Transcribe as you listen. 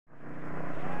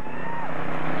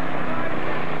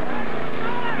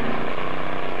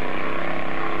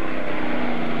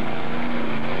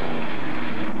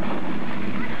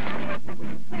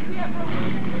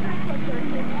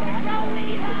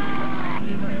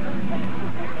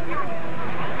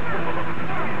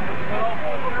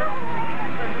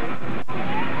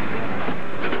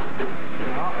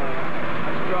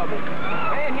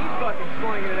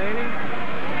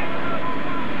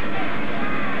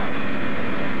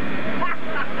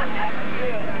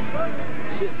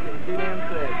Shit, too damn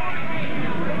sick.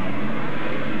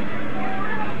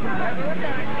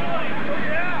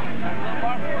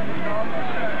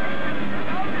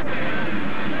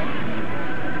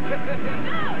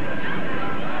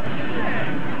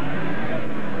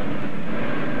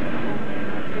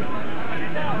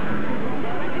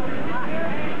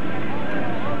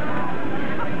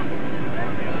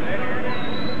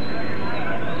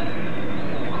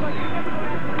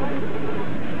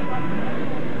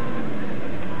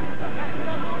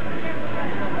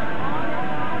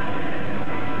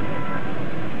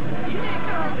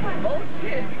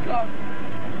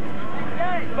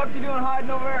 What the fuck you doing hiding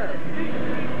over there?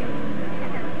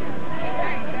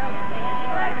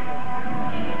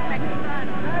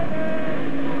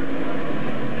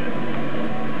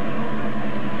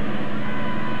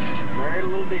 Bury it a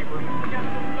little deeper.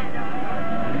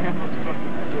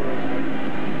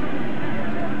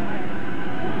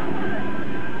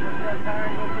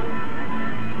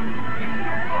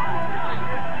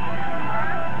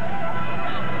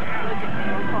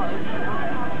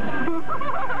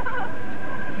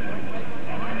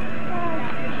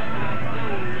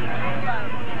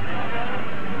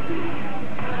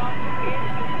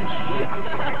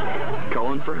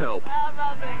 Calling for help.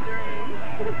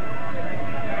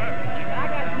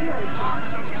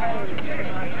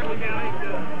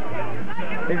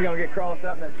 He's gonna get crossed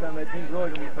up next time. That team's really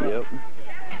gonna be fun. Yep.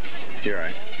 You're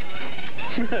right.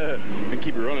 And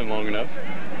keep it running long enough.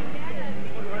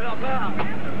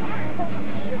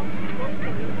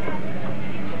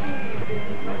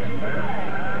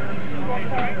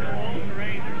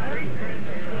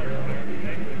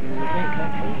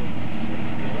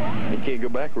 He can't go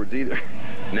backwards either.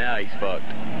 Now he's fucked.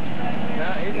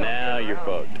 Now you're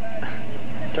fucked.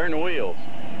 Turn the wheels.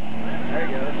 There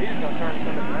you go. He's gonna turn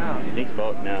something around. He's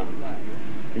fucked now.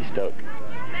 He's stuck.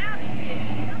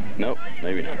 Nope,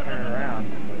 maybe not. Turn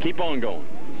around. Keep on going.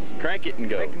 Crank it and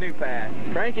go. Make a new path.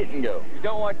 Crank it and go. You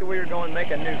don't like the way you're going, make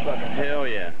a new fucking path. Hell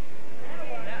yeah.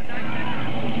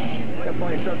 Got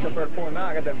plenty of trucks up there pulling out.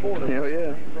 I got that Ford. Hell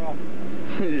yeah.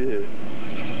 Yeah.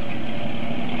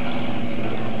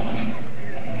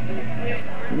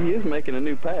 He is making a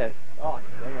new path. Oh,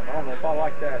 damn. I don't know if I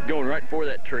like that. Going right for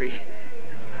that tree.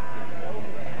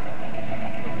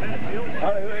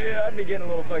 I'd be getting a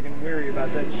little fucking weary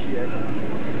about that shit.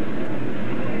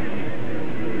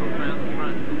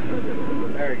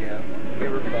 There you go.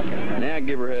 Give her fucking hell. Now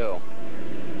give her hell.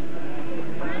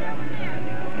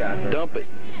 Got her. Dump it.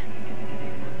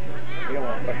 You don't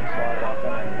want to fucking slide off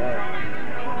that.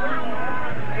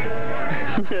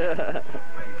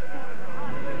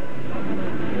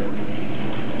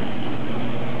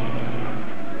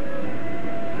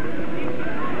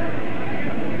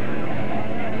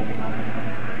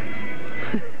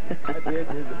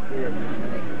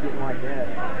 Getting like that.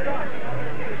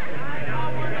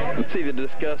 Let's see the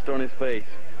disgust on his face.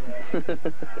 He's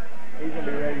gonna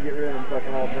be ready to get rid of them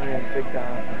fucking old brands big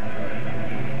time.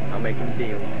 I'll make him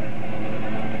deal.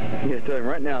 Yeah, tell him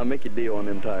right now, I'll make a deal on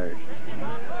them tires.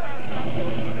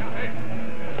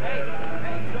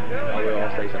 I will.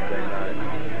 I'll say something about it.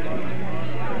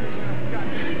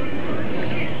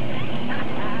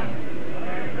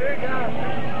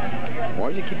 Why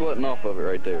does he keep letting off of it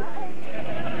right there?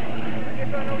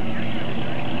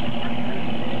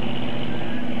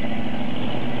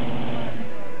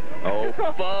 Oh,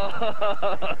 fuck!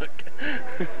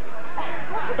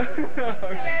 Oh,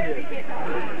 shit.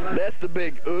 That's the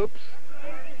big oops.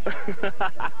 I'm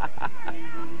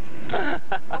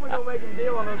gonna go make him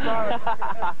deal on those tires.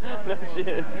 No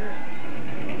shit.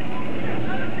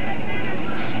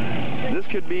 This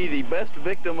could be the best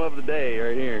victim of the day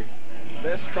right here.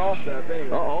 Best cross up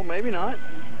anyway. Uh-oh, maybe not.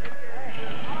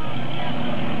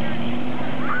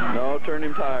 No, turn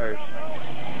him tires.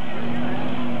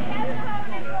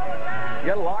 You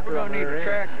got a locker. We're gonna need a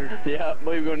tractor. Yeah, I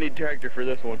believe we're gonna need a tractor for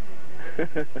this one.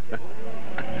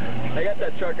 They got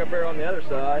that truck up there on the other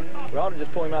side. We ought to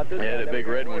just pull him out this way. Yeah, the big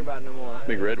red one. About no more.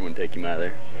 Big red one, take him out of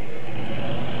there.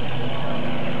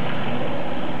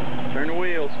 Turn the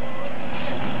wheels.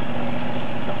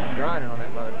 Grinding on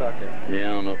that motherfucker. Yeah,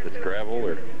 I don't know if it's gravel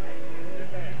or...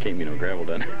 Can't be no gravel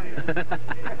down there.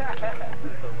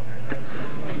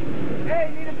 Hey,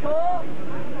 you need a pull?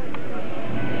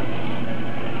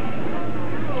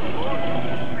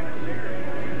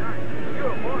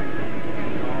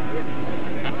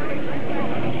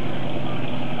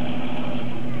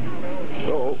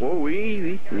 Oh,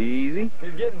 easy, easy.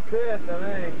 He's getting pissed, I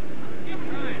think.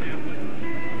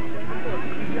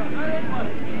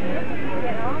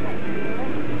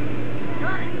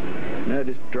 Now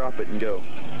just drop it and go.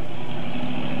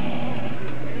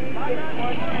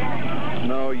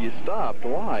 Oh, you stopped.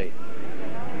 Why?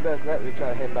 Best bet we try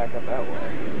to head back up that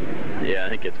way. Yeah, I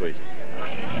think it's what he's...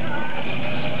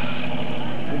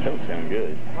 It don't sound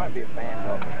good. Might be a fan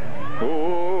helping.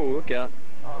 Oh, look out.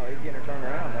 Oh, he's getting her turned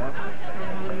around now.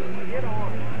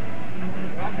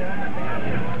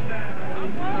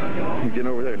 He's getting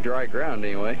over there dry ground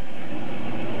anyway.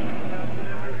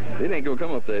 It ain't gonna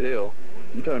come up that hill.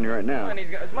 I'm telling you right now.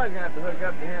 Somebody's gonna have to hook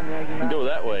up to him. Then Go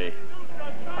that way.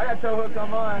 I got tow hooks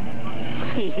on mine.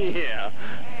 Yeah.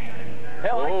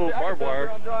 Hell, whoa, barbed wire.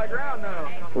 On dry ground now.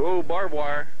 Whoa, barbed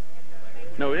wire.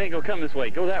 No, it ain't gonna come this way.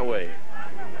 Go that way.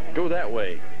 Go that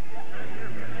way.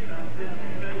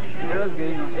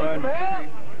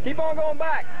 Keep on going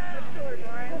back.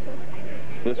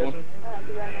 This one?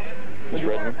 This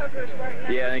red one?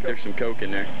 Yeah, I think there's some coke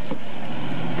in there.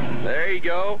 There you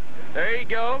go. There you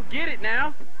go. Get it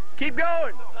now. Keep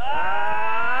going.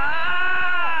 Ah!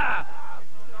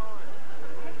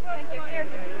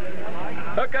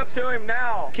 Hook up to him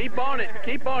now. Keep on it.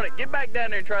 Keep on it. Get back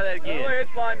down there and try that again. Oh,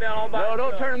 it's flying down all by No,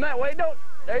 don't itself. turn him that way. Don't.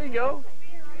 There you go.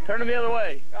 Turn him the other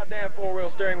way. Goddamn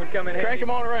four-wheel steering would come in handy. Crank him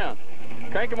on around.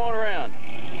 Crank him on around.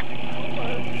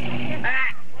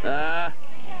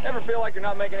 Ever feel like you're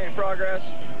not making any progress?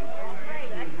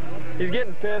 He's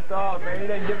getting pissed off, man. He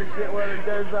doesn't give a shit whether he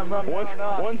does something up or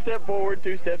not. One step forward,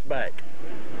 2 steps back.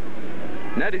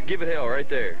 Now just give it hell right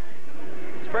there.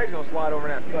 Spray's gonna slide over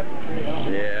that fucking tree, huh?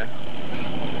 Yeah.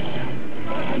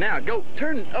 Now go,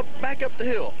 turn up, back up the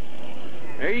hill.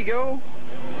 There you go.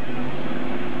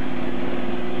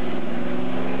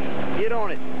 Get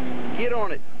on it. Get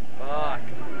on it. Fuck.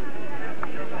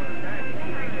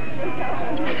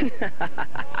 He's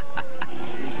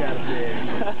kind of big.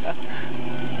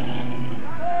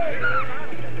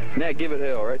 Now give it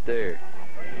hell right there.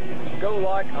 Go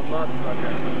like a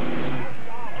motherfucker.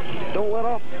 Don't let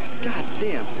off. God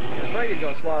damn. I'm afraid he's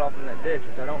gonna slide off in that ditch,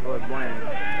 which I don't know is bland.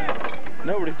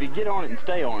 No, but if you get on it and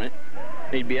stay on it,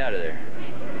 he'd be out of there.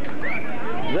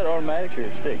 Is that automatic or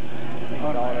a stick?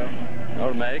 Auto.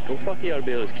 Automatic? Well, fuck, he ought to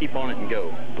be able to keep on it and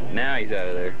go. Now he's out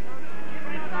of there.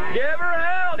 Give her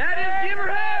hell! Now just give her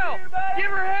hell!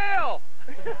 Give her hell!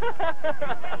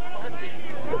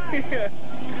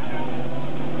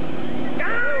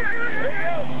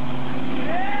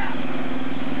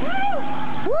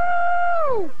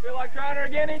 Woo! Feel like trying her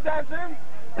again anytime soon?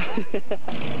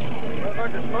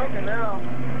 Motherfucker's smoking now.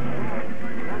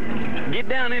 Get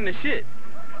down in the shit.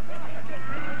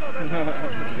 Up in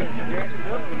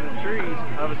the trees.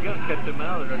 I was gonna cut them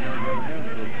out and I never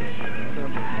got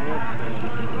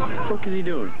What the fuck is he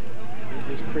doing?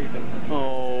 He's just creeping.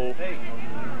 Oh. Hey,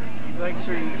 make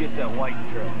sure you get that white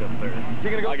truck up there. You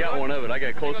gonna go? I got one of it. I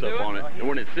got close up on it.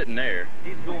 When it's sitting there.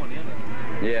 He's going in it.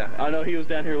 Yeah, I know he was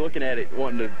down here looking at it,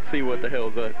 wanting to see what the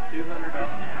hell's up. $200.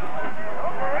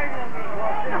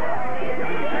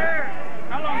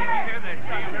 How long have you had that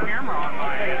damn camera on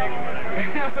my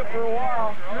For a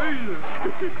while.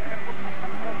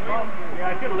 Yeah,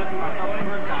 I should have listened to myself the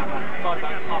first time. I thought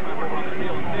about popping over on the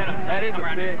hill instead of That is a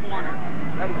around big this corner.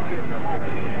 That is a big.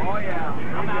 Oh yeah.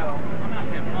 I'm not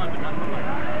having fun, but nothing like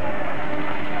that.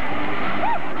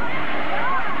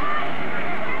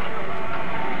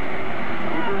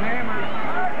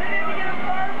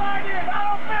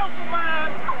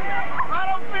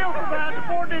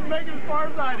 Make it as far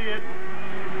as I did.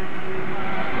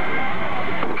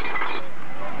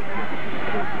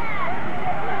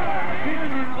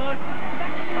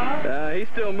 He's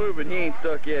still moving. He ain't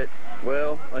stuck yet.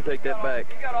 Well, I take that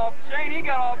back. He got off. Shane, he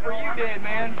got off for you dead,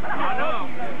 man. I know.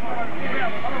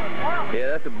 Yeah,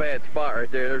 that's a bad spot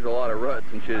right there. There's a lot of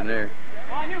ruts and shit in there.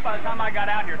 Well, I knew by the time I got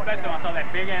out here, especially when I saw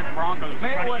that big-ass Bronco in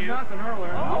Man, it front of wasn't you. nothing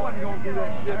earlier. I wasn't going to do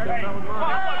that shit. That was Well,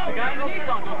 I watched the guy in the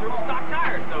Nissan go through with stock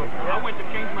tires, so I went to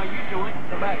change my U-joint.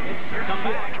 Come back. Come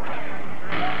back.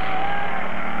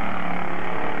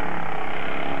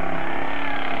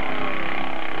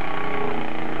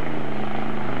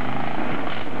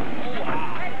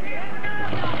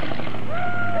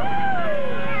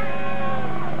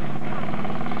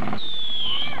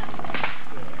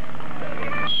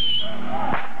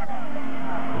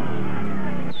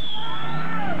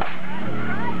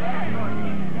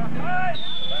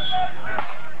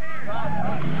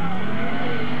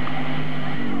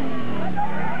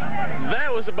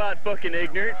 About fucking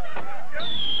ignorant.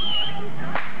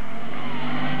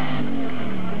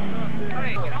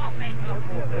 Hey, get off me.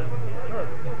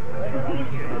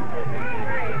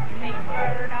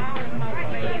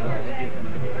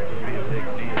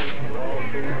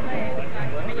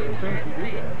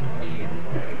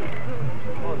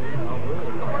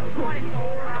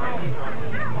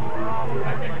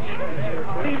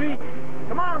 TV,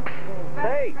 come on.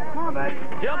 Hey. Hey, come on, baby.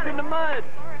 Jump in the mud.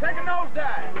 Take a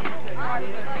nosedive.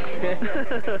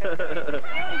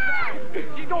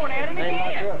 She's going at it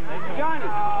again. Johnny.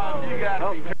 You got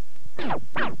to be.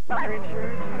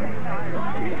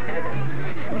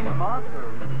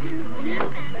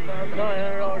 Well,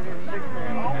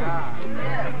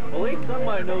 at least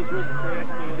somebody knows where the trash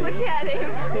can is. Look at him.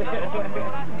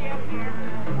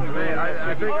 Man, I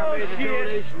think I made a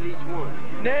donation to each one.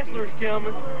 Nestler's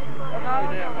coming.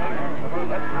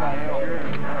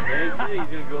 He's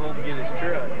gonna go home and get his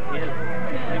truck. He's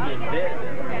getting dead.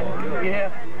 Yeah.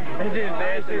 It's just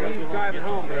Nestler. He's driving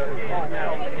home.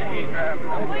 He's driving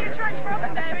home. Where your truck's from,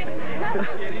 baby?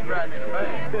 Yeah, he's riding in the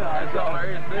van. That's all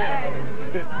there is there.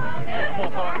 I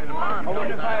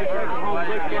wonder if I had taken him home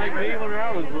looking like me when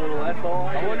I was little. That's all.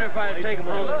 I wonder if I had taken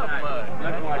him home tonight.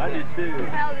 I did too.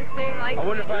 Smell this thing like. I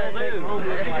wonder if I had taken him home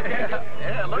looking like that.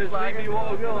 Yeah, it looks like me a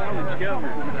while ago. I was covered.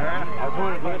 I was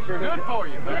wondering if It's good for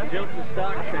you, man. jumped the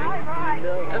stock tank.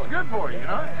 It's good for you, you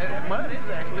know? And mud is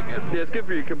actually good for you. Yeah, it's good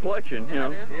for your complexion, you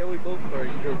know. Yeah, we both are.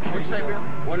 What you say, Bill?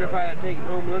 Wonder if I had taken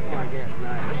home looking like that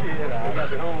tonight. Shit, I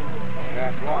got it home.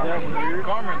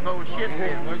 Carmen throws shit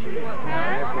in, was you?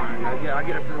 That's fine. I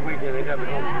get up for the weekend. They come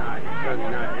home tonight. Sunday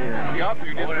night. Yeah. You ought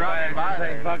to. Just driving by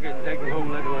say, there. fuck it, take him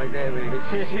home looking like that, man.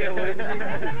 Yeah, wouldn't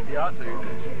you? You ought to.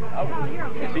 I would.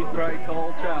 She'd probably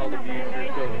call child abuse or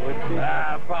something, wouldn't she?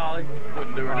 Probably.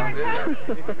 Wouldn't do any good.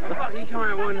 He told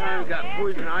me one time got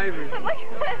poison ivy. He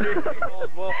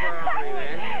called welfare on me,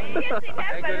 man. You can't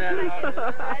see that, but it's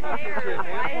red hair or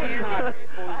white hair.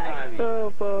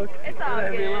 Oh, fuck. It's all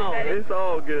Let me good. alone. Betty. It's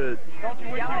all good. Don't you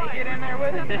wish you could get in there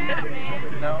with him?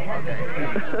 No? Okay.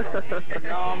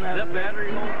 No, man. Is that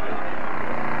battery low?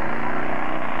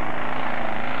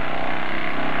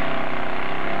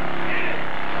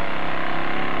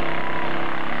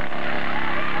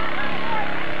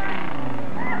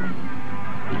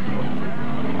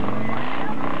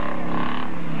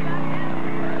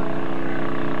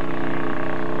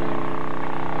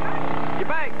 Get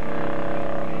back.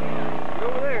 Get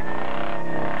over there.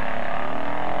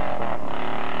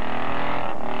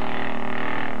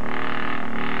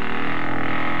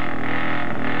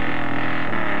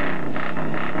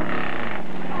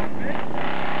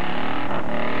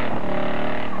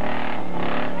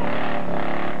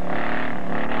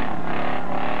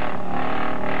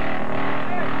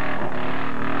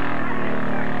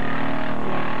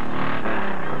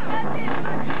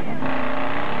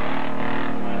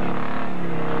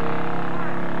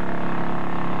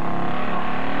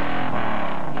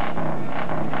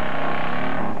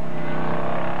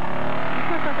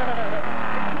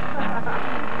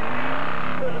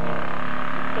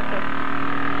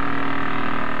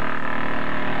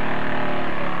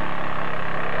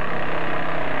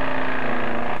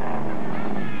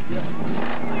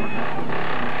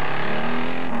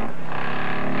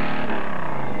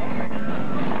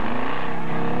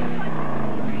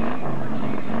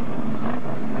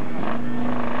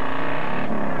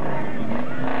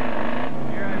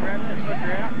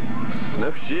 No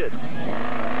shit.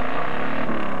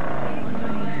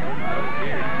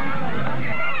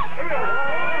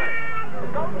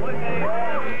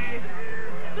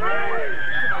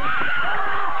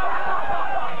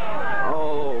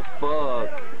 Oh, fuck.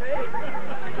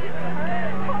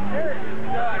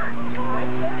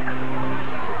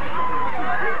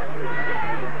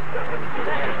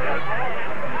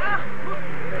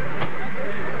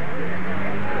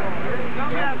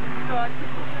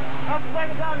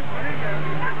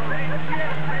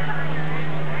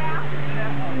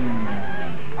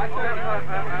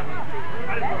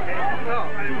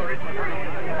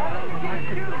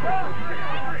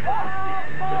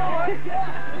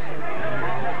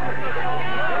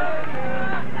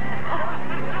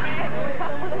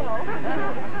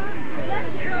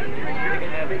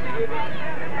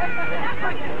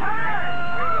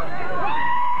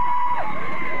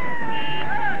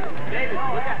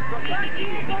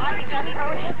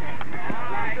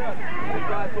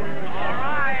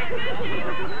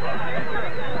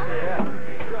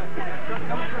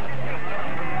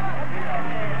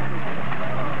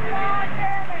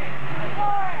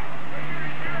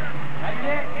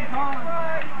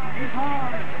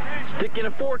 Sticking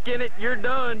a fork in it, you're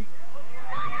done.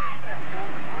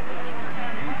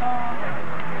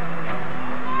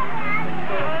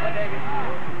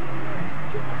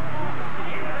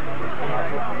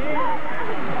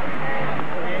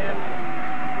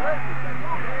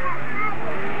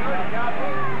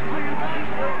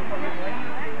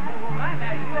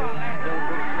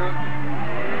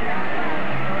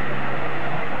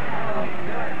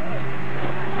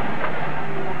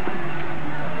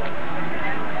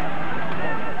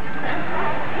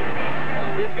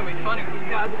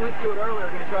 went to it earlier.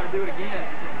 I'm going to try to do it again.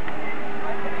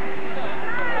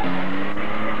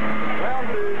 Round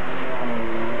 2.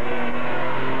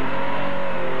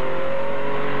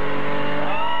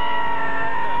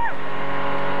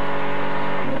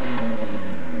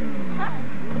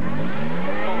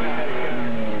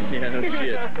 Yeah, no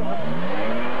shit.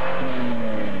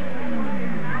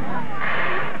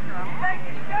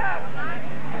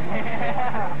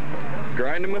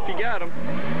 Grind them if you got them.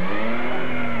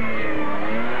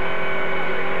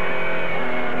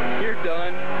 You're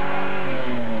done.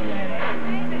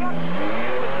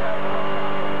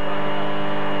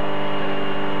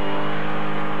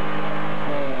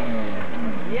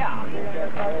 Yeah.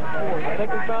 I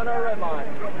think we found our red line.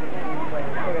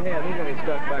 Look at him. He's going to be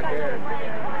stuck back there.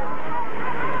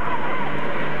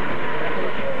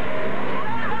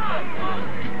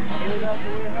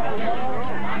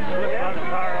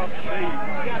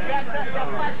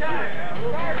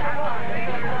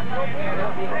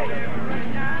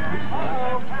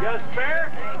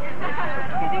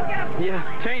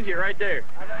 Yeah, change it right there.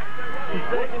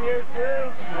 Second year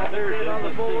through. There's on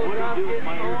the full What do you do with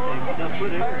my earthing? Just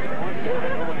put it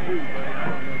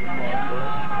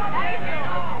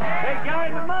Hey, guy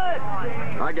in the mud.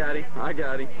 I got him. I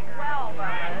got him.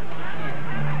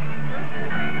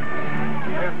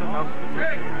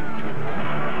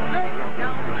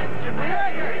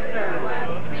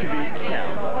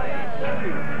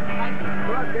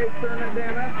 Turn that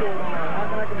damn escort on. How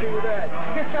can I compete with that?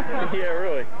 Yeah,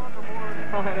 really. I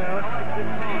know.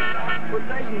 What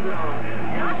station's it on?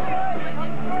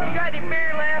 You got any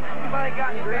beer left? Somebody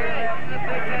got any beer left?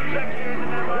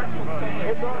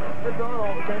 It's on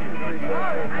all the country streets.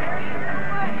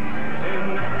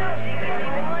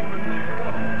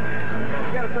 You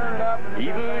gotta turn it up.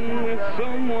 Even with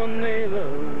someone they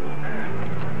love.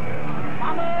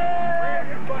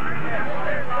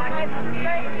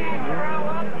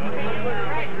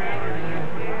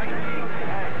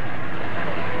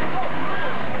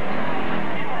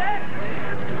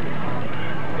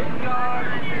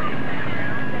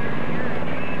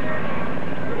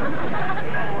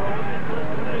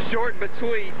 Short but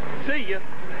sweet. See ya.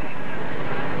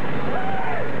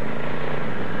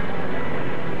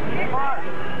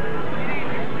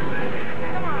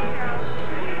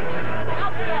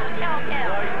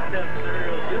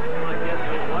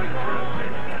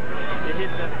 It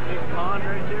hit that big pond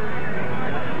right there.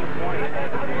 I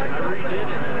redid it.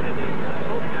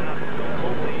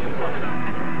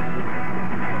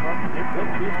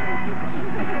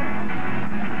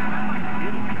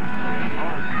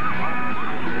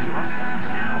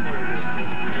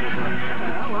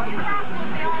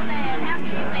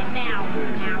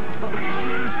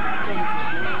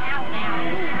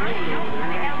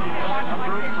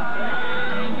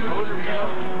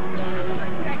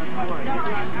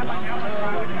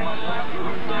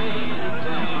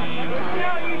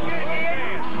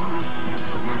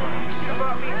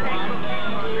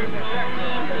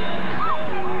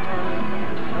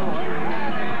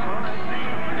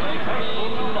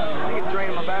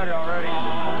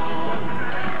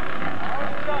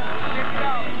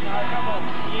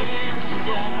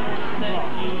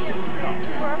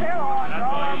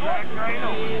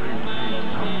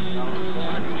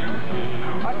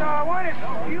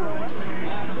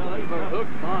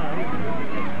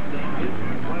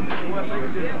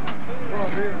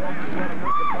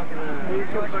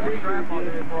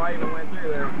 Before I even went through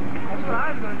there. That's what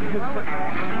I was going to do. That's a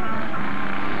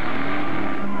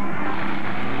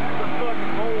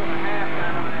fucking hole and a half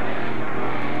down on that.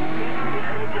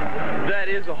 That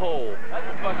is a hole. That's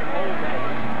a fucking hole,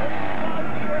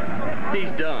 man.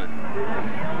 He's done.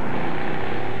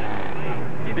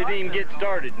 He didn't even get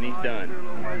started and he's done. You can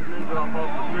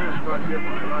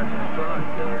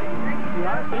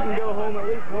go home at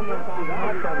least one more time.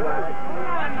 I'll come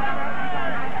back.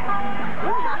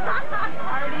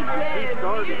 Already did.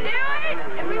 Did you do it?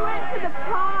 And we went to the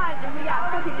pond and we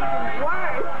got fucking even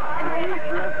worse. And then we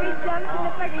jumped in the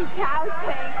fucking cow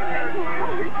tank and then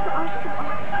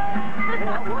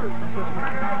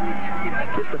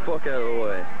Get the fuck out of the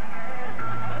way.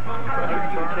 I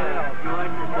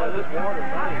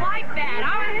like that.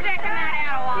 I was checking that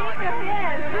out a while ago.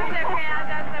 That's okay.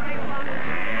 That's a big one.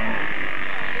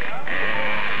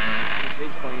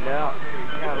 He's cleaned out.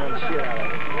 Gotta run the shit out of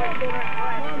it.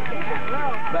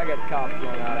 I got the cops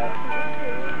going out at it.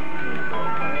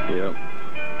 Yep.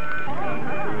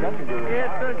 Yeah,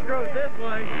 it's going to grow this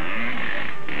way.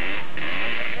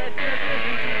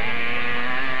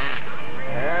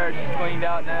 There, she's cleaned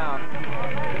out now.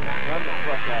 Run the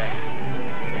fuck out of it.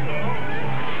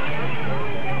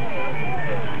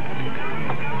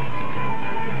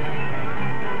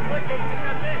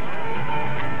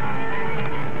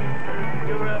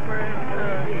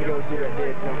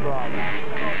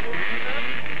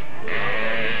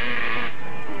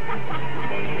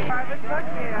 Fuck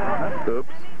yeah. Oops.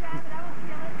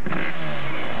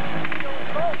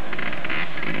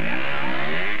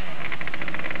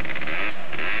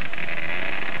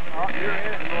 Oh, you're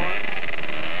in it, boy.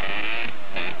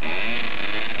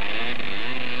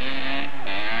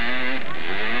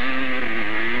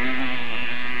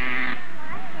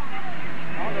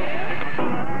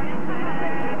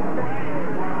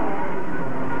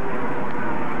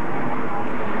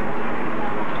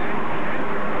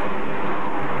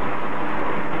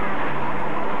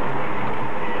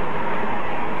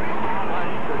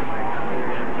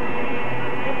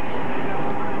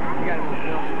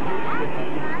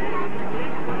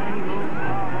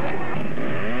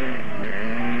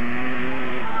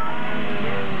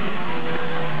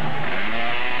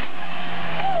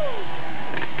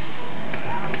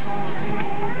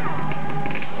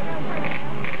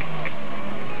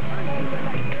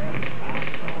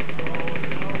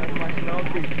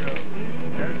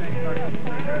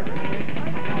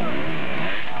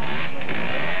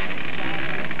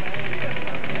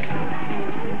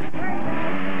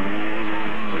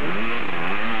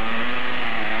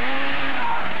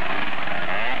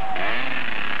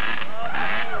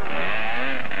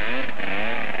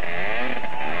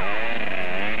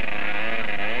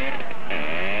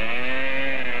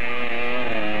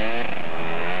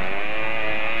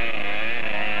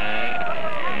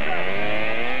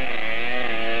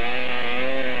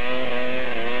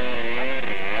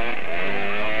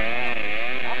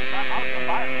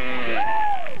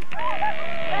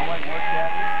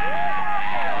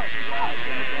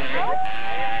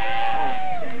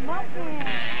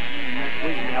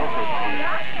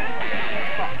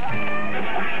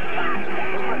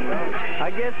 I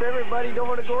guess everybody don't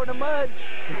want to go in the mud.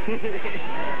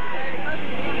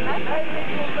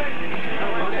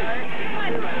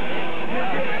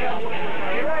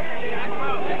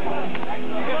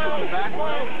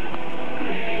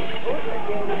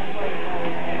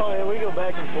 Oh yeah, we go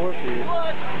back and forth here.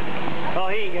 Oh,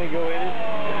 he ain't gonna go in it.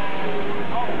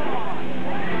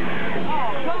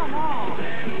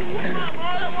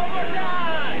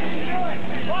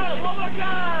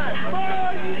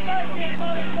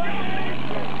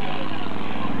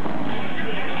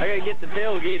 I gotta get the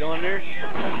tailgate on there.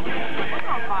 What's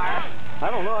on fire? I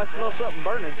don't know, I smell something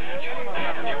burning.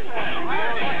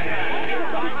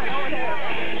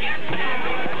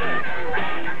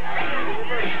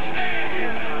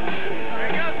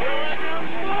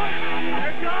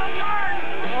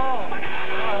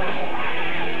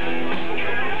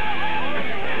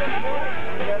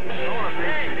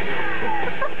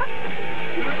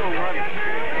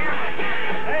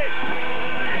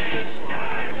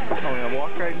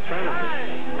 Right in front of it.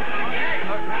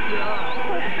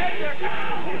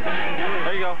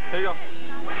 There you go. There you go.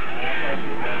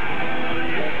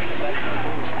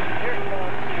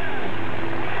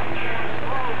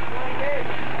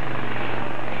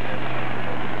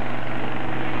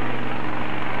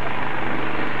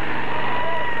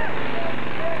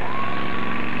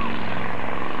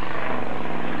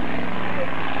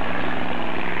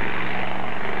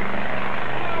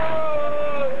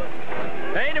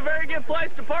 Ain't a very good place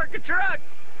to park a truck.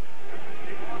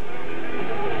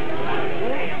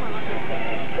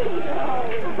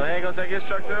 So hey, go take his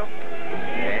truck through.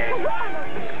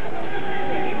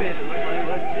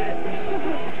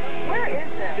 Where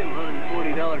is that?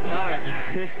 $140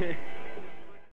 tire.